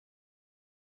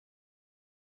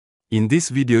In this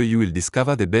video you will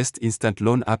discover the best instant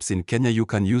loan apps in Kenya you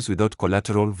can use without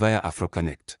collateral via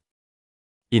Afrokonnect.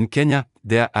 In Kenya,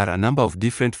 there are a number of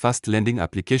different fast lending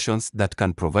applications that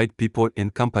can provide people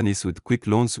and companies with quick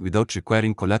loans without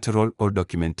requiring collateral or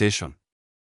documentation.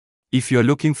 If you are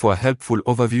looking for a helpful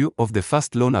overview of the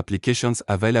fast loan applications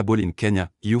available in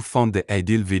Kenya, you've found the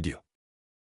ideal video.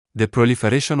 The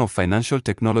proliferation of financial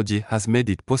technology has made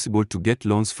it possible to get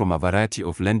loans from a variety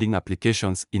of lending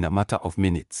applications in a matter of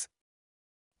minutes.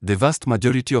 The vast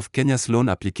majority of Kenya's loan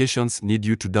applications need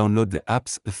you to download the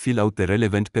apps, fill out the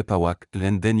relevant paperwork,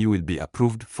 and then you will be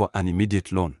approved for an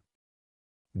immediate loan.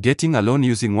 Getting a loan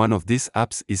using one of these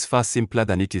apps is far simpler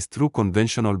than it is through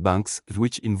conventional banks,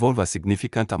 which involve a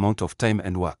significant amount of time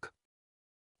and work.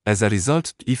 As a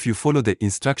result, if you follow the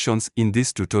instructions in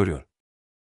this tutorial,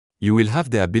 you will have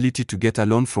the ability to get a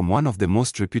loan from one of the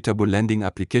most reputable lending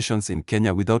applications in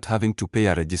Kenya without having to pay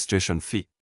a registration fee.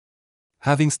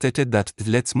 Having stated that,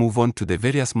 let's move on to the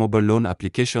various mobile loan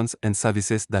applications and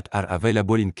services that are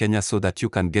available in Kenya so that you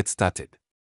can get started.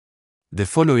 The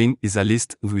following is a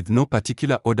list, with no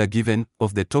particular order given,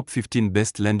 of the top 15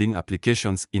 best lending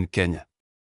applications in Kenya.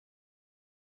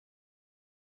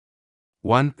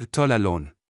 1. Tola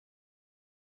Loan.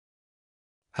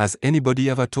 Has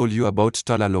anybody ever told you about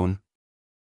Tola Loan?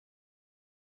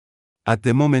 At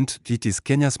the moment, it is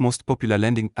Kenya's most popular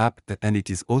lending app, and it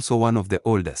is also one of the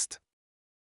oldest.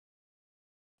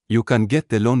 You can get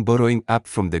the loan borrowing app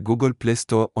from the Google Play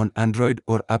Store on Android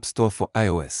or App Store for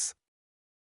iOS.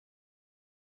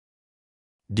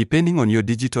 Depending on your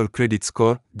digital credit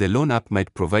score, the loan app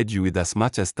might provide you with as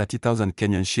much as 30,000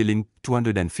 Kenyan shilling,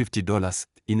 $250,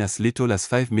 in as little as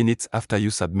 5 minutes after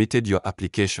you submitted your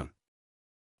application.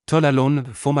 Tola Loan,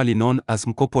 formerly known as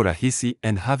Mkopo Rahisi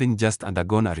and having just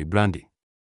undergone a rebranding,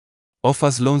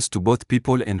 offers loans to both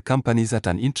people and companies at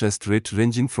an interest rate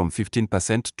ranging from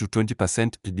 15% to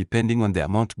 20% depending on the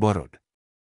amount borrowed.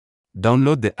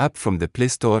 Download the app from the Play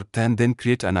Store and then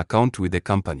create an account with the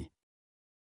company.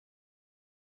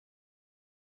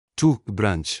 2.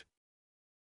 Branch.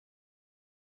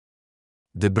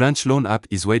 The Branch Loan app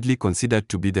is widely considered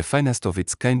to be the finest of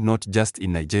its kind not just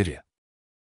in Nigeria,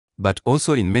 but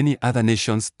also in many other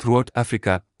nations throughout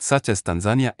Africa, such as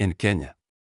Tanzania and Kenya.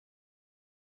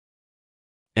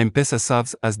 M-Pesa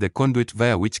serves as the conduit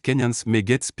via which Kenyans may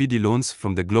get speedy loans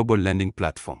from the global lending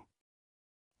platform.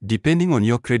 Depending on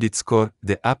your credit score,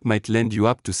 the app might lend you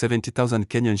up to 70,000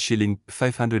 Kenyan shilling,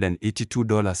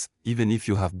 $582, even if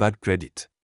you have bad credit.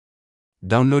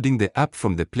 Downloading the app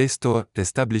from the Play Store,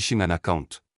 establishing an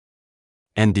account,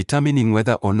 and determining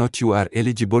whether or not you are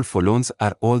eligible for loans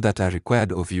are all that are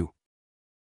required of you.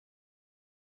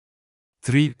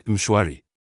 3. Mshwari.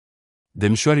 The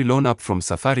Mshwari loan app from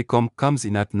Safaricom comes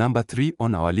in at number 3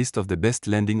 on our list of the best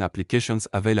lending applications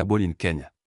available in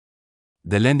Kenya.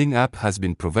 The lending app has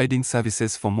been providing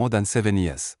services for more than 7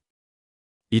 years.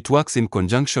 It works in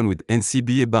conjunction with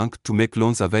NCBA Bank to make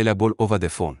loans available over the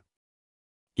phone.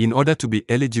 In order to be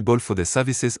eligible for the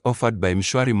services offered by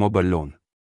Mshwari Mobile Loan,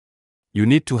 you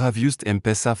need to have used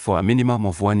M-Pesa for a minimum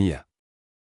of 1 year.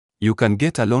 You can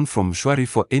get a loan from Mshwari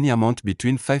for any amount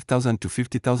between 5,000 to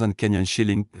 50,000 Kenyan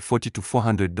shilling, $40 to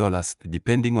 $400,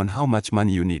 depending on how much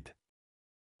money you need.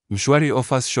 Mshwari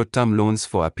offers short-term loans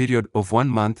for a period of 1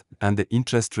 month, and the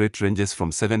interest rate ranges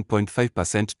from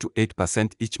 7.5% to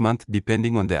 8% each month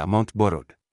depending on the amount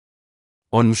borrowed.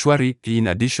 On Mshwari, in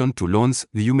addition to loans,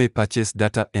 you may purchase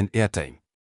data and airtime,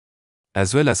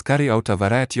 as well as carry out a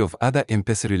variety of other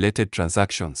M-Pesa-related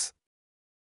transactions.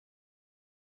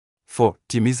 4.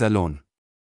 Timiza Loan.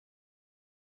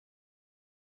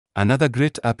 Another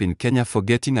great app in Kenya for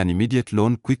getting an immediate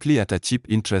loan quickly at a cheap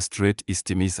interest rate is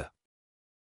Timiza.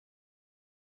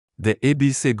 The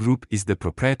ABC Group is the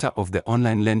proprietor of the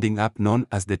online lending app known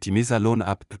as the Timiza Loan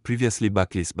app, previously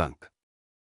Barclays Bank.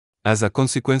 As a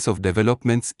consequence of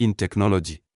developments in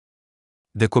technology,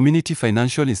 the community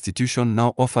financial institution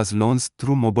now offers loans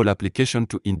through mobile application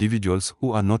to individuals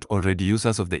who are not already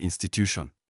users of the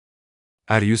institution.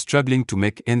 Are you struggling to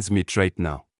make ends meet right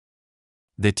now?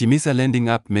 The Timiza lending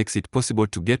app makes it possible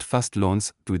to get fast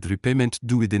loans with repayment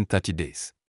due within 30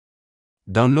 days.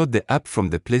 Download the app from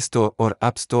the Play Store or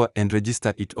App Store and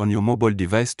register it on your mobile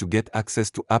device to get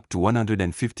access to up to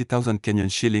 150,000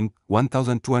 Kenyan shilling,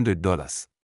 $1,200.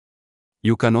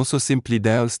 You can also simply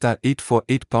dial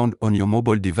 *848# on your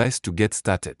mobile device to get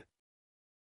started.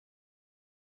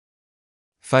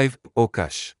 5.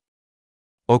 Okash.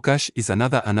 Okash is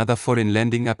another foreign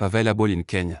lending app available in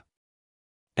Kenya.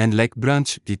 And like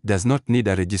Branch, it does not need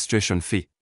a registration fee.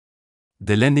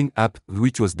 The lending app,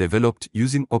 which was developed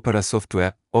using Opera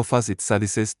software, offers its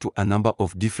services to a number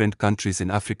of different countries in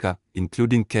Africa,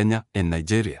 including Kenya and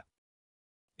Nigeria.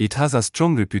 It has a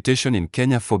strong reputation in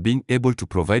Kenya for being able to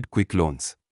provide quick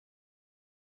loans.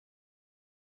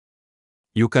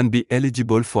 You can be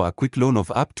eligible for a quick loan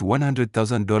of up to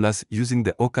 $100,000 using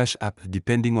the Okash app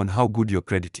depending on how good your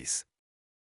credit is.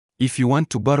 If you want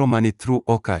to borrow money through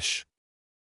Okash,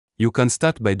 you can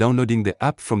start by downloading the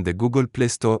app from the Google Play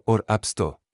Store or App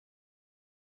Store.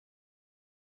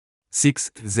 6.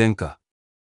 Zenka.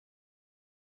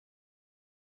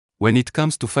 When it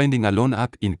comes to finding a loan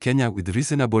app in Kenya with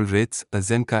reasonable rates,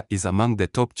 Zenka is among the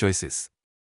top choices.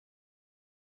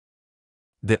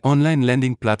 The online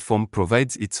lending platform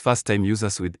provides its first-time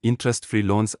users with interest-free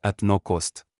loans at no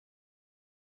cost.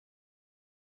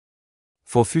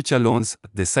 For future loans,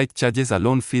 the site charges a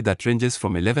loan fee that ranges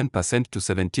from 11% to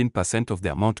 17% of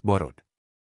the amount borrowed.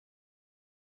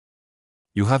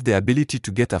 You have the ability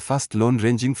to get a fast loan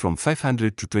ranging from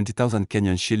 500 to 20,000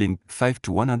 Kenyan shilling, $5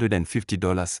 to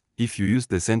 $150, if you use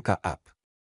the Zenka app.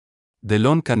 The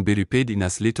loan can be repaid in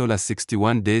as little as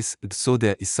 61 days, so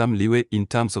there is some leeway in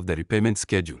terms of the repayment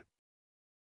schedule.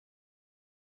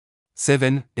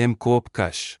 7. M-Co-op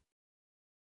Cash.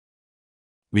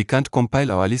 We can't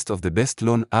compile our list of the best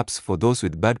loan apps for those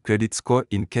with bad credit score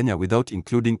in Kenya without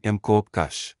including M-Co-op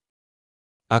Cash,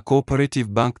 a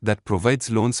cooperative bank that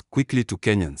provides loans quickly to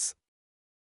Kenyans.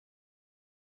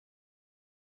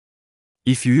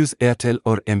 If you use Airtel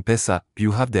or M-Pesa,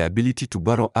 you have the ability to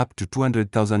borrow up to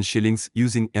 200,000 shillings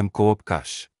using M-Co-op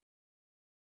Cash.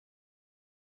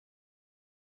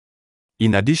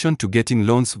 In addition to getting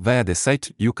loans via the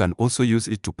site, you can also use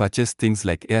it to purchase things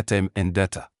like airtime and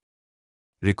data.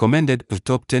 Recommended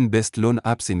top 10 best loan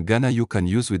apps in Ghana you can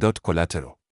use without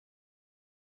collateral.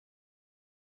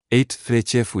 8.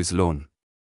 HF with Loan.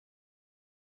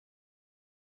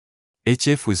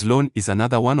 HF with Loan is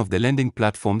another one of the lending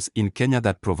platforms in Kenya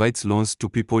that provides loans to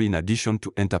people in addition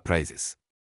to enterprises.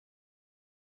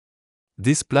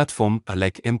 This platform,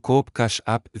 like M-Co-op Cash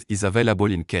app, is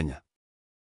available in Kenya.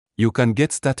 You can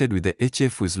get started with the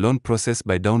HF with Loan process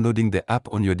by downloading the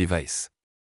app on your device.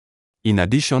 In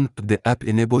addition, the app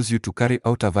enables you to carry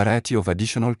out a variety of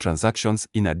additional transactions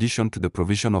in addition to the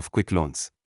provision of quick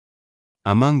loans.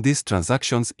 Among these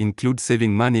transactions include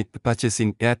saving money,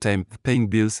 purchasing airtime, paying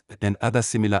bills, and other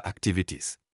similar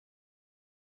activities.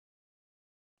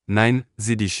 9.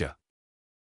 Zidisha.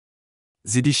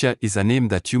 Zidisha is a name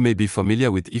that you may be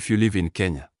familiar with if you live in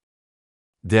Kenya.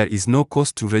 There is no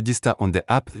cost to register on the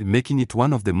app, making it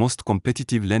one of the most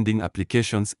competitive lending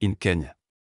applications in Kenya.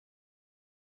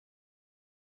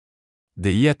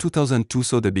 The year 2002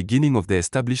 saw the beginning of the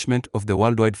establishment of the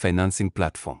worldwide financing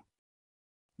platform.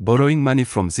 Borrowing money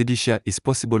from Zidisha is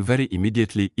possible very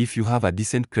immediately if you have a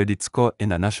decent credit score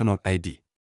and a national ID.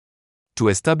 To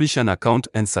establish an account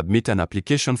and submit an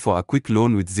application for a quick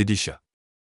loan with Zidisha,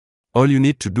 all you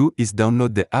need to do is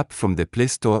download the app from the Play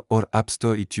Store or App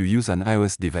Store if you use an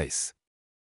iOS device.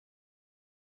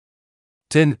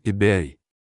 10. Berry.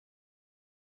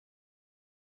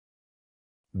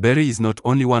 Berry is not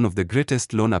only one of the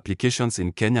greatest loan applications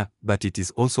in Kenya, but it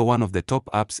is also one of the top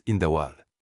apps in the world.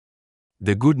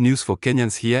 The good news for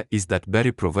Kenyans here is that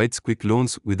Berry provides quick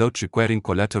loans without requiring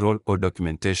collateral or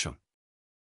documentation.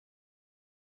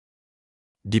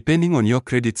 Depending on your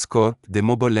credit score, the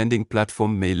mobile lending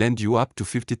platform may lend you up to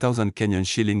 50,000 Kenyan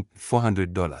shilling,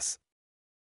 $400,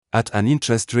 at an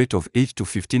interest rate of 8 to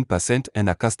 15% and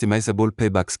a customizable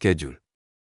payback schedule.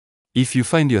 If you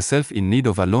find yourself in need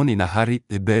of a loan in a hurry,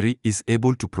 Berry is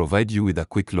able to provide you with a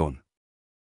quick loan.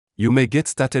 You may get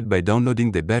started by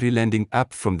downloading the Berry lending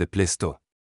app from the Play Store.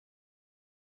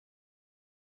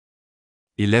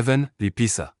 11.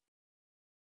 Ipisa.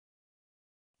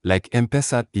 Like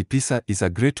M-Pesa, Ipisa is a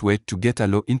great way to get a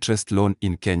low-interest loan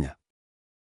in Kenya.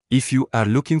 If you are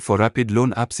looking for rapid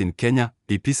loan apps in Kenya,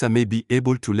 Ipisa may be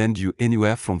able to lend you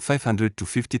anywhere from 500 to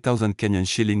 50,000 Kenyan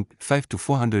shilling, $5 to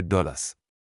 $400.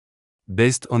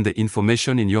 Based on the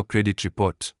information in your credit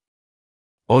report.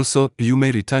 Also, you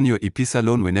may return your Ipisa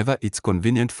loan whenever it's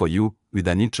convenient for you, with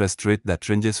an interest rate that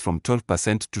ranges from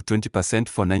 12% to 20%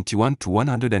 for 91 to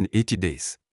 180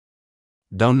 days.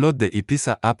 Download the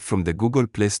Ipisa app from the Google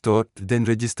Play Store, then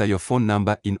register your phone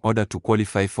number in order to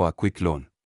qualify for a quick loan.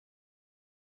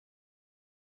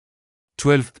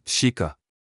 12. Shika.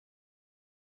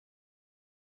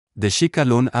 The Shika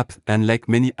loan app, unlike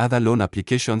many other loan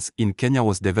applications in Kenya,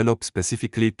 was developed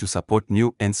specifically to support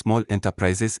new and small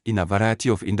enterprises in a variety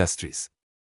of industries,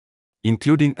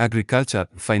 including agriculture,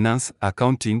 finance,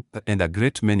 accounting, and a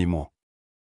great many more.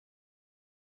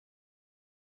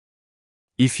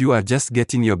 If you are just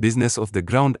getting your business off the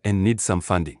ground and need some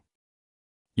funding,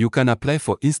 you can apply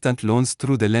for instant loans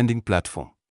through the lending platform.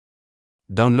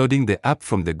 Downloading the app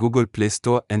from the Google Play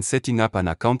Store and setting up an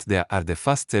account there are the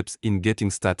first steps in getting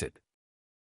started.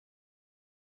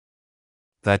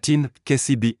 13.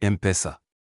 KCB M-Pesa.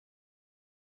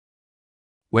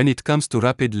 When it comes to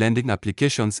rapid lending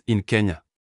applications in Kenya,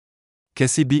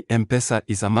 KCB M-Pesa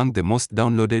is among the most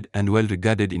downloaded and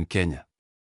well-regarded in Kenya.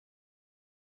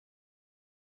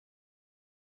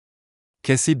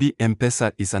 KCB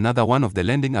M-Pesa is another one of the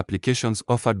lending applications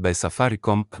offered by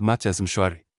Safaricom, much as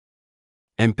Mshwari.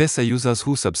 M-Pesa users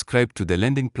who subscribe to the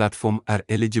lending platform are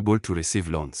eligible to receive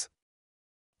loans.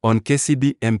 On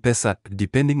KCB M-Pesa,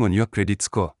 depending on your credit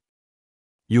score,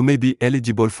 you may be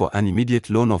eligible for an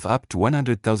immediate loan of up to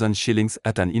 100,000 shillings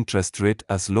at an interest rate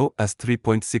as low as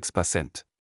 3.6%.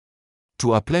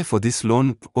 To apply for this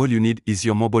loan, all you need is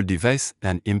your mobile device,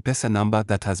 an M-Pesa number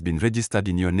that has been registered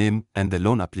in your name, and the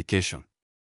loan application.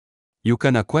 You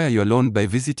can acquire your loan by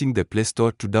visiting the Play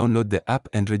Store to download the app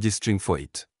and registering for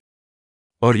it.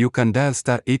 Or you can dial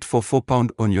 *844#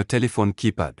 on your telephone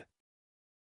keypad.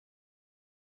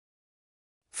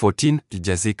 14.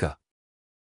 Jazika.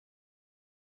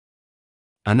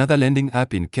 Another lending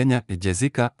app in Kenya,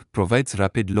 Jazika, provides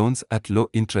rapid loans at low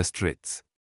interest rates.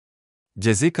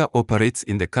 Jazika operates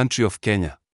in the country of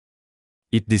Kenya.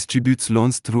 It distributes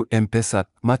loans through M-Pesa,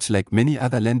 much like many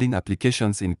other lending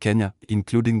applications in Kenya,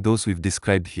 including those we've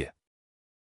described here.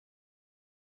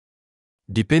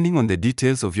 Depending on the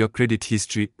details of your credit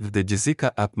history, the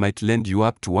Jazika app might lend you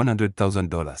up to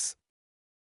 $100,000.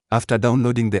 After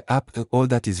downloading the app, all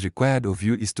that is required of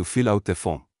you is to fill out the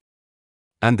form,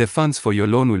 and the funds for your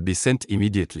loan will be sent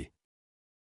immediately.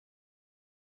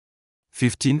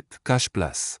 15. Cash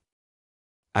Plus.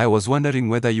 I was wondering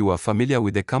whether you are familiar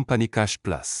with the company Cash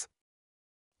Plus.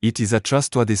 It is a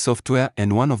trustworthy software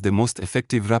and one of the most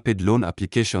effective rapid loan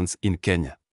applications in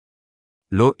Kenya.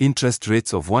 Low interest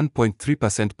rates of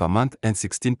 1.3% per month and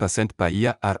 16% per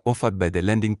year are offered by the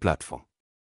lending platform,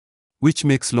 which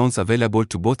makes loans available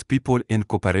to both people and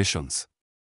corporations.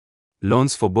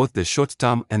 Loans for both the short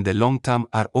term and the long term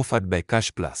are offered by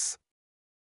Cash Plus.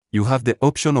 You have the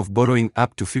option of borrowing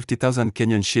up to 50,000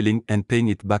 Kenyan shilling and paying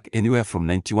it back anywhere from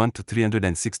 91 to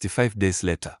 365 days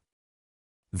later.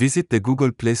 Visit the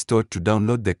Google Play Store to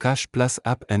download the Cash Plus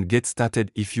app and get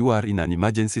started if you are in an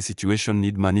emergency situation,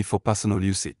 need money for personal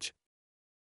usage.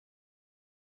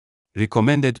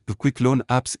 Recommended quick loan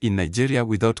apps in Nigeria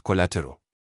without collateral.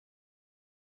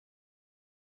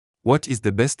 What is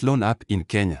the best loan app in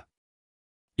Kenya?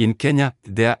 In Kenya,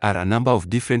 there are a number of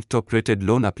different top-rated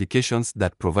loan applications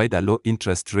that provide a low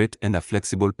interest rate and a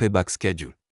flexible payback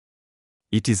schedule.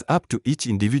 It is up to each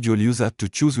individual user to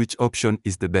choose which option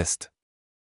is the best.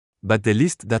 But the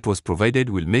list that was provided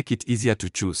will make it easier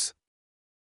to choose.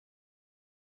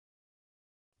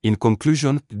 In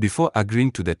conclusion, before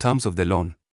agreeing to the terms of the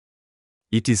loan,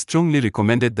 it is strongly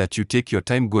recommended that you take your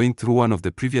time going through one of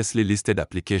the previously listed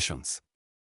applications.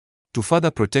 To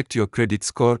further protect your credit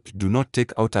score, do not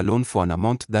take out a loan for an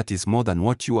amount that is more than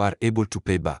what you are able to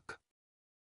pay back.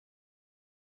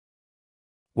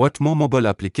 What more mobile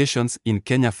applications in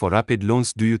Kenya for rapid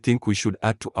loans do you think we should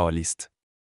add to our list?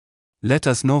 Let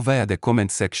us know via the comment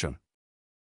section.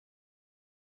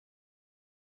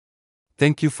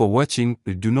 Thank you for watching.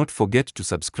 Do not forget to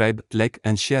subscribe, like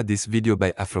and share this video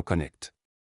by Afrokonnect.